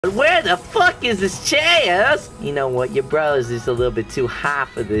Where the fuck is this chairs? You know what? Your brother's just a little bit too high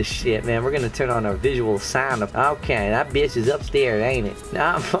for this shit, man. We're gonna turn on our visual sound. Okay, that bitch is upstairs, ain't it?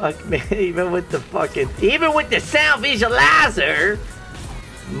 Nah, fuck, man. Even with the sound visualizer,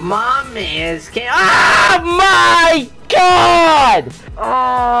 my man's can't. Oh my god!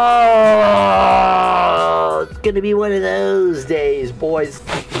 Oh, it's gonna be one of those days, boys.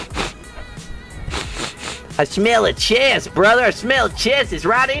 I smell a chest, brother. I smell a chest. It's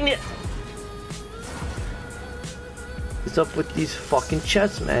right in it. What's up with these fucking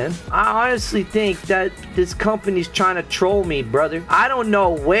chests, man? I honestly think that this company's trying to troll me, brother. I don't know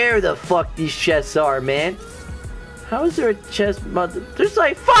where the fuck these chests are, man. How is there a chest, mother? There's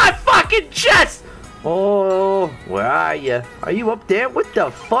like 5 fucking chests! Oh, where are you? Are you up there? What the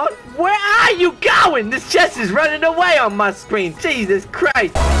fuck? Where are you going? This chest is running away on my screen. Jesus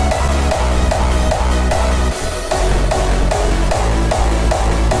Christ.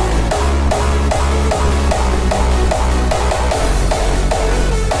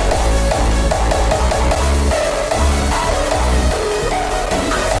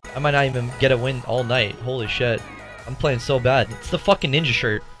 I might not even get a win all night. Holy shit. I'm playing so bad. It's the fucking ninja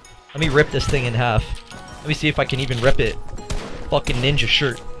shirt. Let me rip this thing in half. Let me see if I can even rip it. Fucking ninja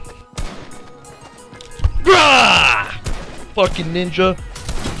shirt. Grah! Fucking ninja.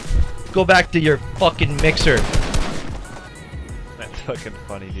 Go back to your fucking mixer. That's fucking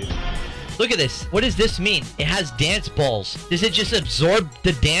funny, dude. Look at this. What does this mean? It has dance balls. Does it just absorb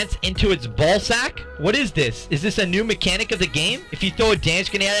the dance into its ball sack? What is this? Is this a new mechanic of the game? If you throw a dance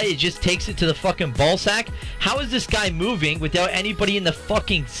grenade at it, it just takes it to the fucking ball sack? How is this guy moving without anybody in the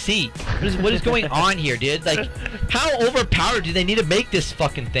fucking seat? What is going on here, dude? Like, how overpowered do they need to make this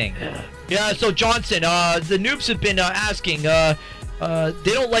fucking thing? Yeah, so Johnson, the noobs have been asking, they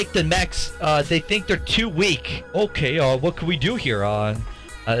don't like the mechs. They think they're too weak. Okay, what can we do here?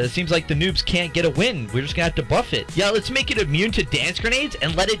 It seems like the noobs can't get a win. We're just gonna have to buff it. Yeah, let's make it immune to dance grenades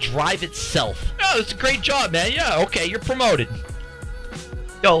and let it drive itself. Oh, that's a great job, man. Yeah, okay, you're promoted.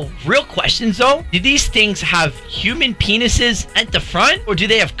 Yo, real questions though? Do these things have human penises at the front? Or do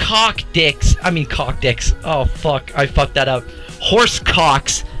they have cock dicks? I mean cock dicks. Oh, fuck. I fucked that up. Horse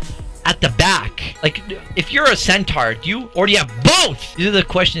cocks at the back. Like, if you're a centaur, do you have both? These are the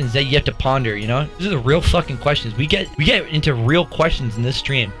questions that you have to ponder, you know? These are the real fucking questions. We get into real questions in this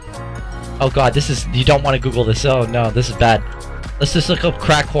stream. Oh god, this is, you don't want to Google this. Oh no, this is bad. Let's just look up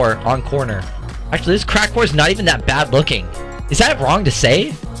crack whore on corner. Actually, this crack whore is not even that bad looking. Is that wrong to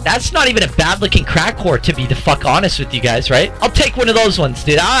say? That's not even a bad looking crack whore, to be the fuck honest with you guys, right? I'll take one of those ones,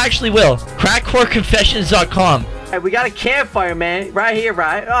 dude. I actually will. Crackhoreconfessions.com. Hey, we got a campfire, man, right here,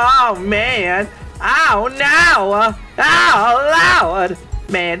 right? Oh, man. Oh, no. Oh, Lord.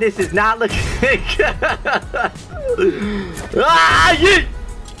 Man, this is not looking good. Ah, yeah.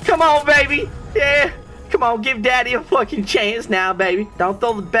 Come on, baby. Yeah. Come on, give daddy a fucking chance now, baby. Don't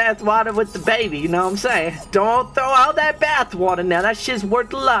throw the bathwater with the baby, you know what I'm saying? Don't throw out that bathwater now. That shit's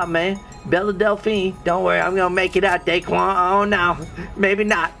worth a lot, man. Bella Delphine, don't worry, I'm gonna make it out, Daquan. Oh, no. Maybe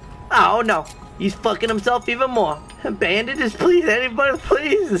not. Oh, no. He's fucking himself even more. Bandages, please. Anybody,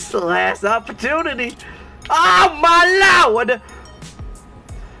 please. This is the last opportunity. Oh, my Lord.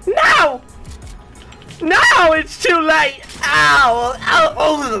 No. No, it's too late. Ow. Ow.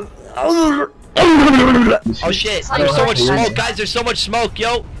 Oh, oh shit. There's so much smoke. Guys, there's so much smoke,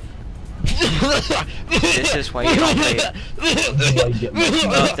 yo. This is why you don't play.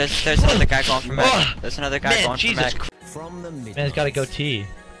 Oh, there's another guy going for mech. There's another guy going for mech. Man, it's got a goatee.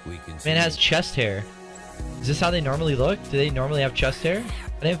 Man, it has chest hair. Is this how they normally look? Do they normally have chest hair?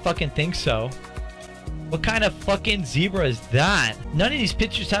 I didn't fucking think so. What kind of fucking zebra is that? None of these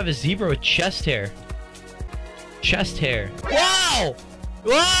pictures have a zebra with chest hair. Chest hair. Wow!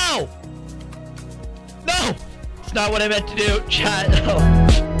 Wow! No! It's not what I meant to do, chat. No.